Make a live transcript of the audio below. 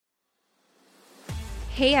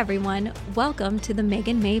Hey everyone, welcome to the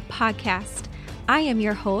Megan May podcast. I am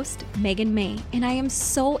your host, Megan May, and I am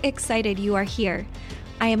so excited you are here.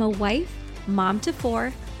 I am a wife, mom to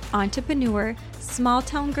four, entrepreneur, small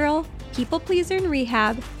town girl, people pleaser in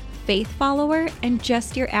rehab, faith follower, and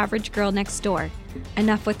just your average girl next door.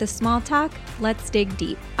 Enough with the small talk, let's dig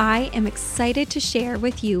deep. I am excited to share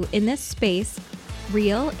with you in this space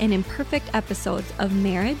real and imperfect episodes of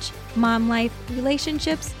marriage, mom life,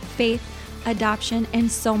 relationships, faith, adoption,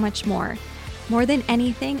 and so much more. More than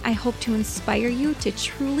anything, I hope to inspire you to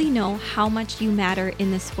truly know how much you matter in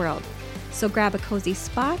this world. So grab a cozy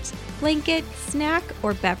spot, blanket, snack,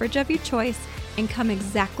 or beverage of your choice and come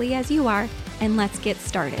exactly as you are, and let's get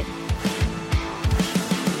started.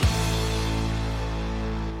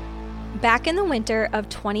 Back in the winter of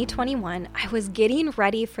 2021, I was getting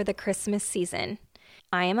ready for the Christmas season.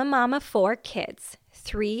 I am a mom of 4 kids.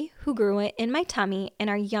 3 who grew in my tummy, and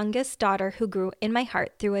our youngest daughter who grew in my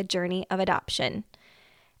heart through a journey of adoption.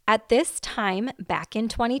 At this time, back in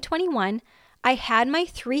 2021, I had my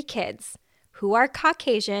 3 kids, who are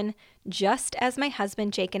Caucasian, just as my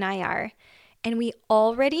husband Jake and I are, and we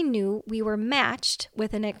already knew we were matched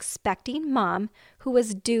with an expecting mom who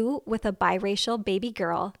was due with a biracial baby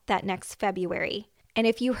girl that next February. And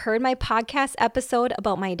if you heard my podcast episode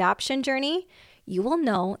about my adoption journey, you will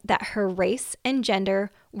know that her race and gender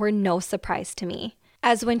were no surprise to me.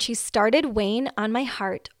 As when she started weighing on my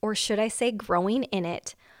heart, or should I say growing in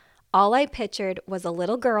it, all I pictured was a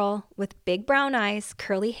little girl with big brown eyes,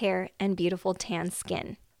 curly hair, and beautiful tan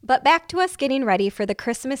skin. But back to us getting ready for the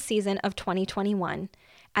Christmas season of 2021.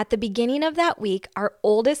 At the beginning of that week, our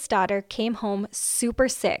oldest daughter came home super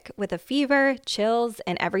sick with a fever, chills,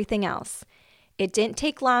 and everything else. It didn't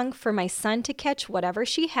take long for my son to catch whatever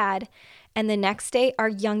she had, and the next day, our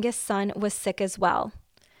youngest son was sick as well.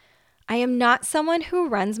 I am not someone who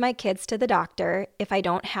runs my kids to the doctor if I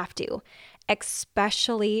don't have to,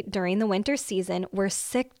 especially during the winter season where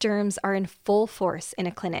sick germs are in full force in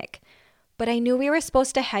a clinic. But I knew we were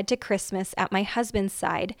supposed to head to Christmas at my husband's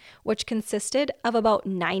side, which consisted of about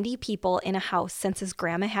 90 people in a house since his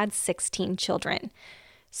grandma had 16 children.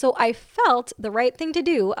 So I felt the right thing to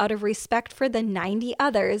do out of respect for the 90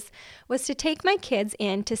 others was to take my kids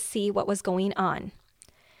in to see what was going on.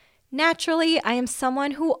 Naturally, I am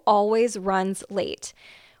someone who always runs late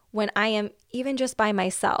when I am even just by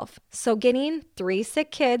myself. So getting 3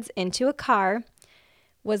 sick kids into a car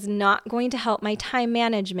was not going to help my time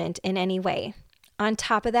management in any way. On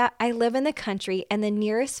top of that, I live in the country, and the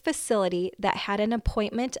nearest facility that had an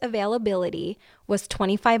appointment availability was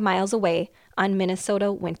 25 miles away on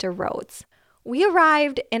Minnesota winter roads. We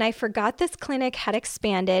arrived, and I forgot this clinic had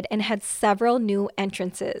expanded and had several new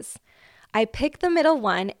entrances. I picked the middle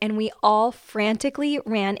one, and we all frantically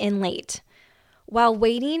ran in late. While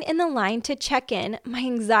waiting in the line to check in, my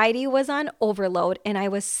anxiety was on overload, and I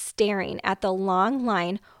was staring at the long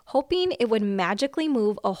line, hoping it would magically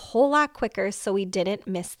move a whole lot quicker so we didn't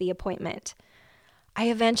miss the appointment. I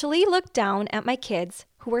eventually looked down at my kids,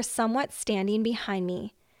 who were somewhat standing behind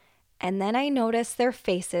me, and then I noticed their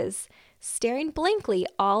faces, staring blankly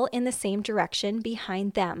all in the same direction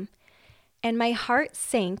behind them. And my heart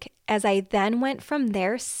sank as I then went from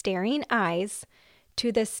their staring eyes to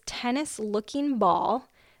this tennis-looking ball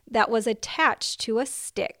that was attached to a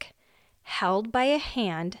stick, held by a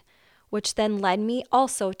hand, which then led me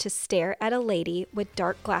also to stare at a lady with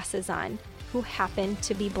dark glasses on, who happened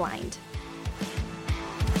to be blind.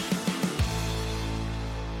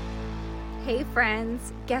 Hey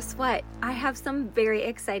friends, guess what? I have some very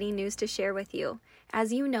exciting news to share with you.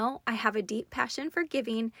 As you know, I have a deep passion for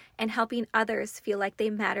giving and helping others feel like they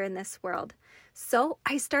matter in this world. So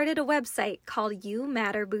I started a website called You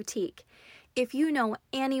Matter Boutique. If you know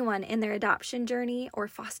anyone in their adoption journey or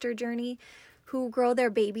foster journey who grow their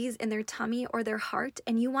babies in their tummy or their heart,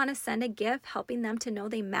 and you want to send a gift helping them to know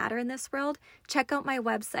they matter in this world, check out my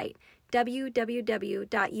website,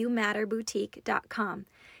 www.youmatterboutique.com.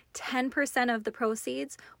 10% of the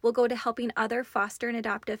proceeds will go to helping other foster and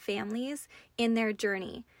adoptive families in their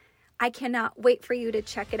journey. I cannot wait for you to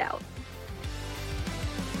check it out.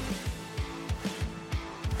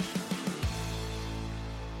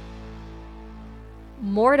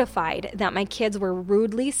 Mortified that my kids were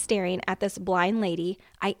rudely staring at this blind lady,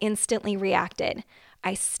 I instantly reacted.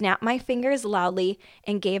 I snapped my fingers loudly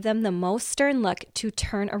and gave them the most stern look to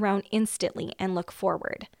turn around instantly and look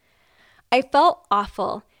forward. I felt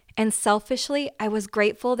awful, and selfishly, I was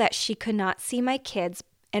grateful that she could not see my kids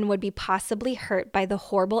and would be possibly hurt by the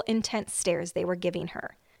horrible, intense stares they were giving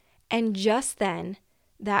her. And just then,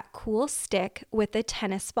 that cool stick with the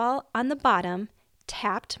tennis ball on the bottom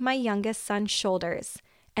tapped my youngest son's shoulders,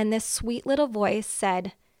 and this sweet little voice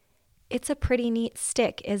said, "It's a pretty neat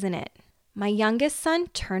stick, isn't it?" My youngest son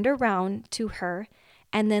turned around to her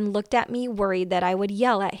and then looked at me worried that I would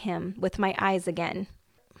yell at him with my eyes again.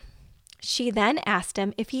 She then asked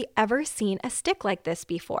him if he ever seen a stick like this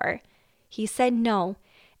before. He said no,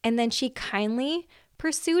 and then she kindly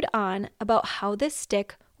pursued on about how this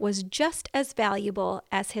stick was just as valuable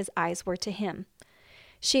as his eyes were to him.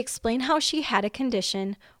 She explained how she had a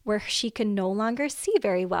condition where she can no longer see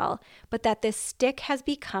very well, but that this stick has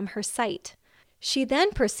become her sight. She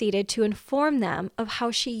then proceeded to inform them of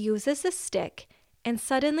how she uses the stick, and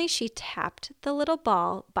suddenly she tapped the little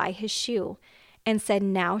ball by his shoe and said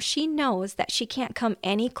now she knows that she can't come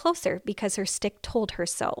any closer because her stick told her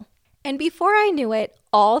so. And before I knew it,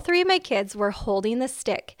 all three of my kids were holding the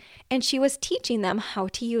stick, and she was teaching them how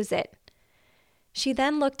to use it. She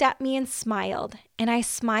then looked at me and smiled, and I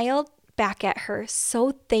smiled back at her,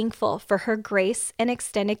 so thankful for her grace and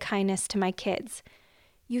extended kindness to my kids.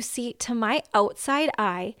 You see, to my outside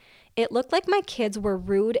eye, it looked like my kids were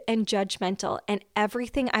rude and judgmental and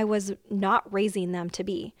everything I was not raising them to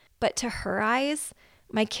be. But to her eyes,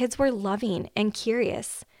 my kids were loving and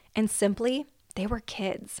curious, and simply, they were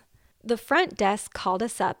kids. The front desk called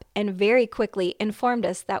us up and very quickly informed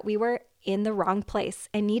us that we were in the wrong place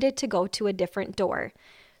and needed to go to a different door.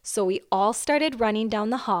 So we all started running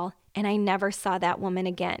down the hall, and I never saw that woman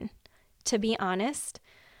again. To be honest,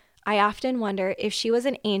 I often wonder if she was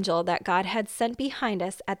an angel that God had sent behind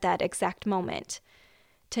us at that exact moment,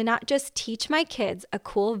 to not just teach my kids a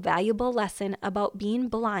cool, valuable lesson about being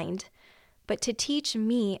blind, but to teach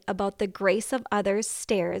me about the grace of others'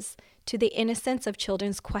 stares to the innocence of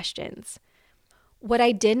children's questions. What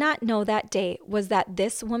I did not know that day was that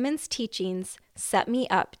this woman's teachings set me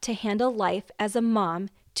up to handle life as a mom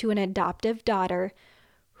to an adoptive daughter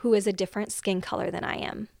who is a different skin color than I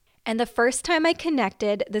am. And the first time I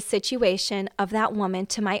connected the situation of that woman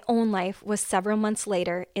to my own life was several months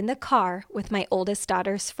later in the car with my oldest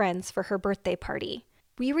daughter's friends for her birthday party.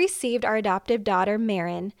 We received our adoptive daughter,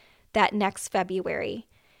 Marin, that next February.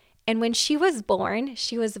 And when she was born,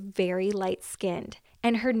 she was very light-skinned,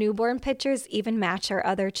 and her newborn pictures even match our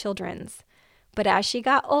other children's. But as she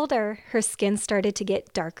got older, her skin started to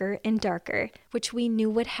get darker and darker, which we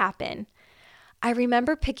knew would happen. I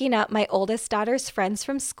remember picking up my oldest daughter's friends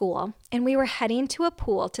from school, and we were heading to a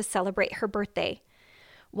pool to celebrate her birthday.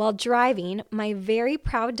 While driving, my very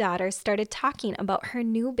proud daughter started talking about her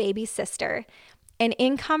new baby sister, and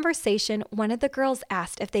in conversation, one of the girls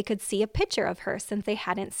asked if they could see a picture of her since they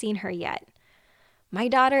hadn't seen her yet. My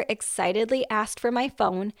daughter excitedly asked for my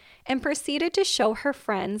phone and proceeded to show her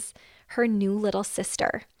friends her new little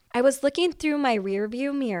sister. I was looking through my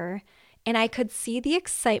rearview mirror, and I could see the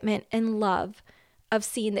excitement and love of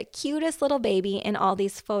seeing the cutest little baby in all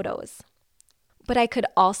these photos. But I could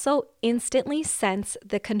also instantly sense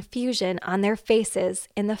the confusion on their faces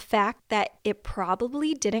and the fact that it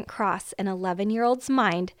probably didn't cross an 11-year-old's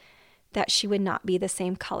mind that she would not be the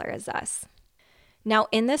same color as us. Now,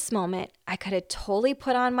 in this moment, I could have totally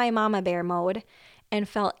put on my mama bear mode and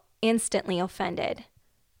felt instantly offended,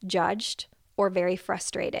 judged, or very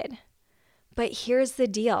frustrated. But here's the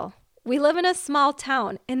deal. We live in a small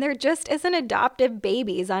town, and there just isn't adoptive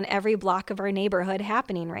babies on every block of our neighborhood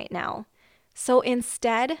happening right now. So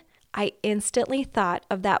instead, I instantly thought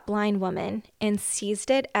of that blind woman and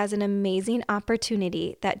seized it as an amazing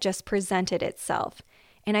opportunity that just presented itself.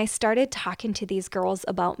 And I started talking to these girls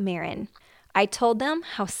about Marin. I told them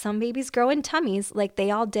how some babies grow in tummies like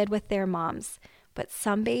they all did with their moms, but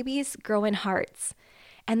some babies grow in hearts.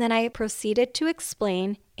 And then I proceeded to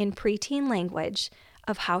explain in preteen language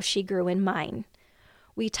of how she grew in mine.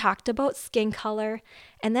 We talked about skin color,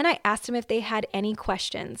 and then I asked them if they had any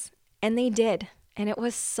questions, and they did, and it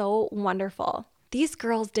was so wonderful. These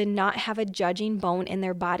girls did not have a judging bone in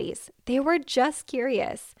their bodies. They were just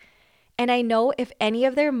curious. And I know if any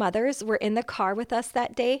of their mothers were in the car with us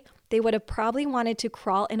that day, they would have probably wanted to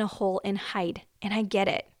crawl in a hole and hide, and I get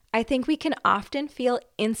it. I think we can often feel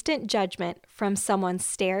instant judgment from someone's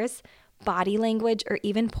stares, body language, or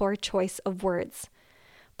even poor choice of words.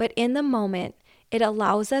 But in the moment, it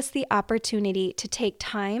allows us the opportunity to take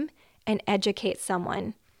time and educate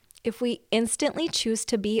someone. If we instantly choose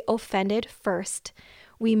to be offended first,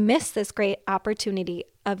 we miss this great opportunity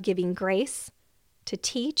of giving grace, to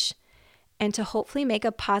teach, and to hopefully make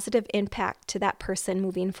a positive impact to that person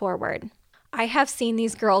moving forward. I have seen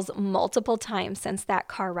these girls multiple times since that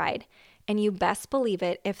car ride, and you best believe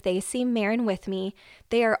it, if they see Marin with me,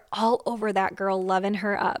 they are all over that girl, loving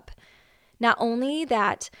her up. Not only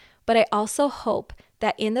that, But I also hope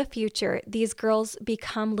that in the future, these girls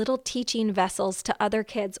become little teaching vessels to other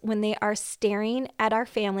kids when they are staring at our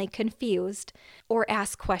family confused or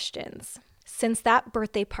ask questions. Since that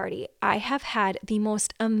birthday party, I have had the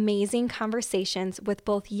most amazing conversations with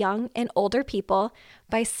both young and older people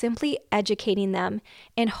by simply educating them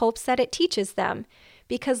in hopes that it teaches them.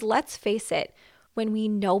 Because let's face it, when we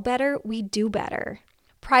know better, we do better.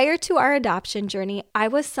 Prior to our adoption journey, I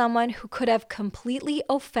was someone who could have completely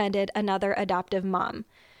offended another adoptive mom.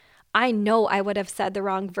 I know I would have said the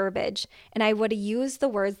wrong verbiage, and I would have used the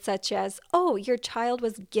words such as, "Oh, your child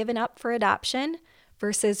was given up for adoption,"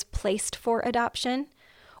 versus "placed for adoption."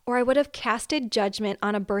 Or I would have casted judgment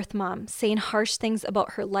on a birth mom, saying harsh things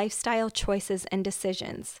about her lifestyle choices and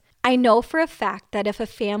decisions. I know for a fact that if a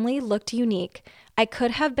family looked unique, I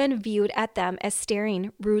could have been viewed at them as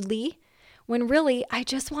staring rudely, when really I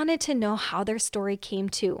just wanted to know how their story came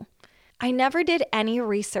to. I never did any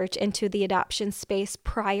research into the adoption space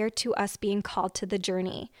prior to us being called to the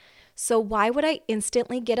journey. So why would I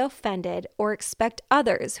instantly get offended or expect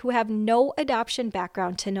others who have no adoption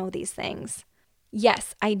background to know these things?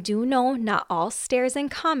 Yes, I do know not all stares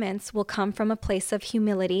and comments will come from a place of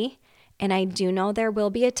humility, and I do know there will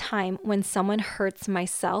be a time when someone hurts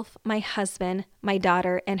myself, my husband, my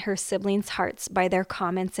daughter, and her siblings' hearts by their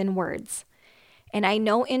comments and words. And I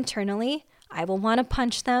know internally I will want to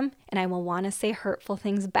punch them and I will want to say hurtful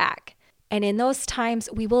things back. And in those times,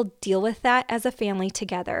 we will deal with that as a family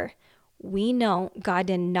together. We know God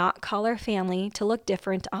did not call our family to look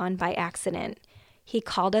different on by accident. He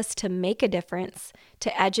called us to make a difference,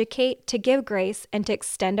 to educate, to give grace, and to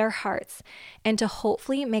extend our hearts, and to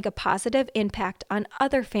hopefully make a positive impact on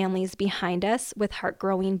other families behind us with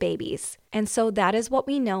heart-growing babies. And so that is what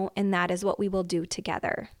we know, and that is what we will do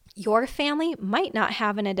together. Your family might not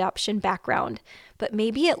have an adoption background, but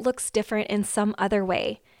maybe it looks different in some other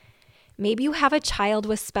way. Maybe you have a child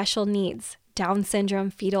with special needs, Down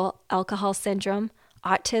syndrome, fetal alcohol syndrome,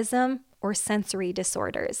 autism, or sensory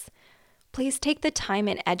disorders. Please take the time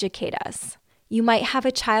and educate us. You might have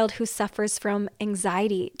a child who suffers from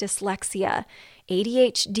anxiety, dyslexia,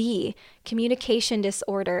 ADHD, communication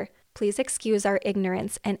disorder. Please excuse our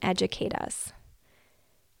ignorance and educate us.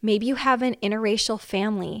 Maybe you have an interracial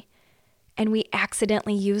family and we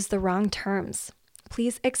accidentally use the wrong terms.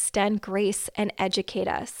 Please extend grace and educate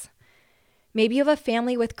us. Maybe you have a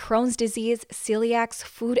family with Crohn's disease, celiacs,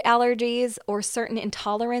 food allergies, or certain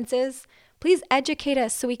intolerances. Please educate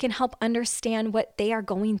us so we can help understand what they are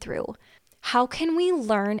going through. How can we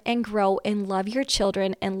learn and grow and love your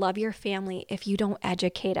children and love your family if you don't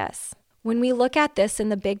educate us? When we look at this in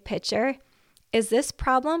the big picture, is this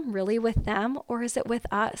problem really with them or is it with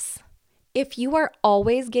us? If you are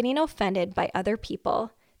always getting offended by other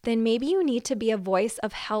people, then maybe you need to be a voice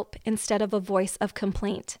of help instead of a voice of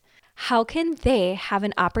complaint. How can they have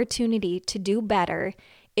an opportunity to do better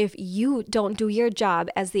if you don't do your job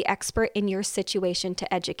as the expert in your situation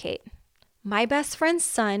to educate? My best friend's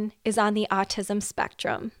son is on the autism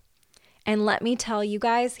spectrum. And let me tell you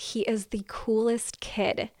guys, he is the coolest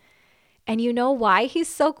kid. And you know why he's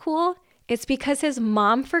so cool? It's because his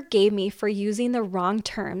mom forgave me for using the wrong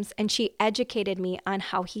terms and she educated me on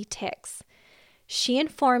how he ticks. She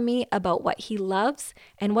informed me about what he loves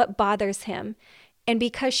and what bothers him. And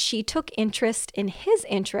because she took interest in his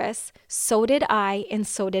interests, so did I and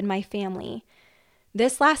so did my family.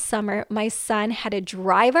 This last summer, my son had to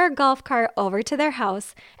drive our golf cart over to their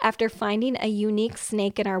house after finding a unique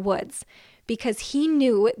snake in our woods because he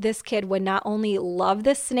knew this kid would not only love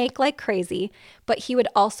this snake like crazy, but he would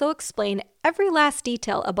also explain every last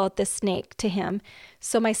detail about this snake to him,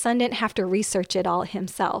 so my son didn't have to research it all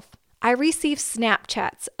himself. I received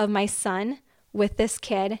Snapchats of my son with this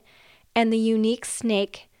kid and the unique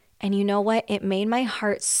snake, and you know what? It made my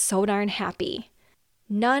heart so darn happy.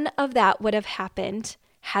 None of that would have happened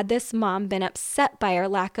had this mom been upset by our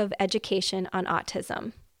lack of education on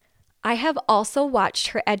autism. I have also watched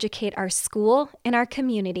her educate our school and our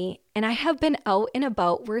community, and I have been out and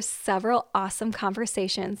about where several awesome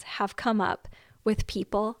conversations have come up with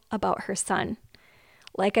people about her son.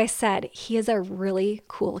 Like I said, he is a really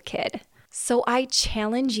cool kid. So I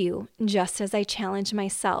challenge you, just as I challenge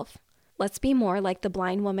myself. Let's be more like the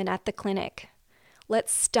blind woman at the clinic.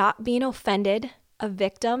 Let's stop being offended, a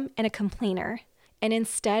victim, and a complainer. And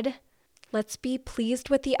instead, let's be pleased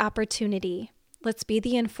with the opportunity. Let's be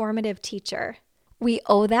the informative teacher. We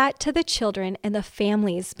owe that to the children and the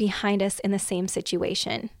families behind us in the same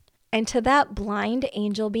situation. And to that blind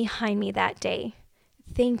angel behind me that day,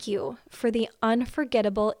 thank you for the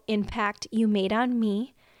unforgettable impact you made on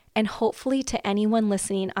me and hopefully to anyone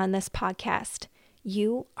listening on this podcast.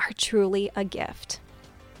 You are truly a gift.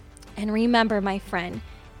 And remember, my friend,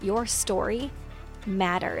 your story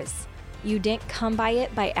matters. You didn't come by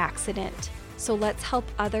it by accident. So let's help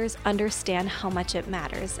others understand how much it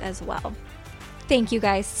matters as well. Thank you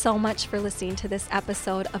guys so much for listening to this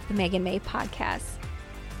episode of the Megan May podcast.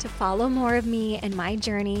 To follow more of me and my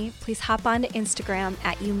journey, please hop onto Instagram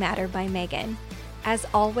at YouMatterByMegan. As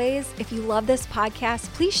always, if you love this podcast,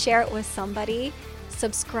 please share it with somebody,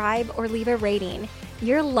 subscribe, or leave a rating.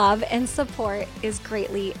 Your love and support is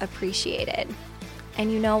greatly appreciated.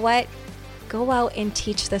 And you know what? Go out and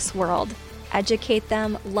teach this world. Educate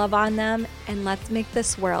them, love on them, and let's make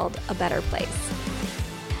this world a better place.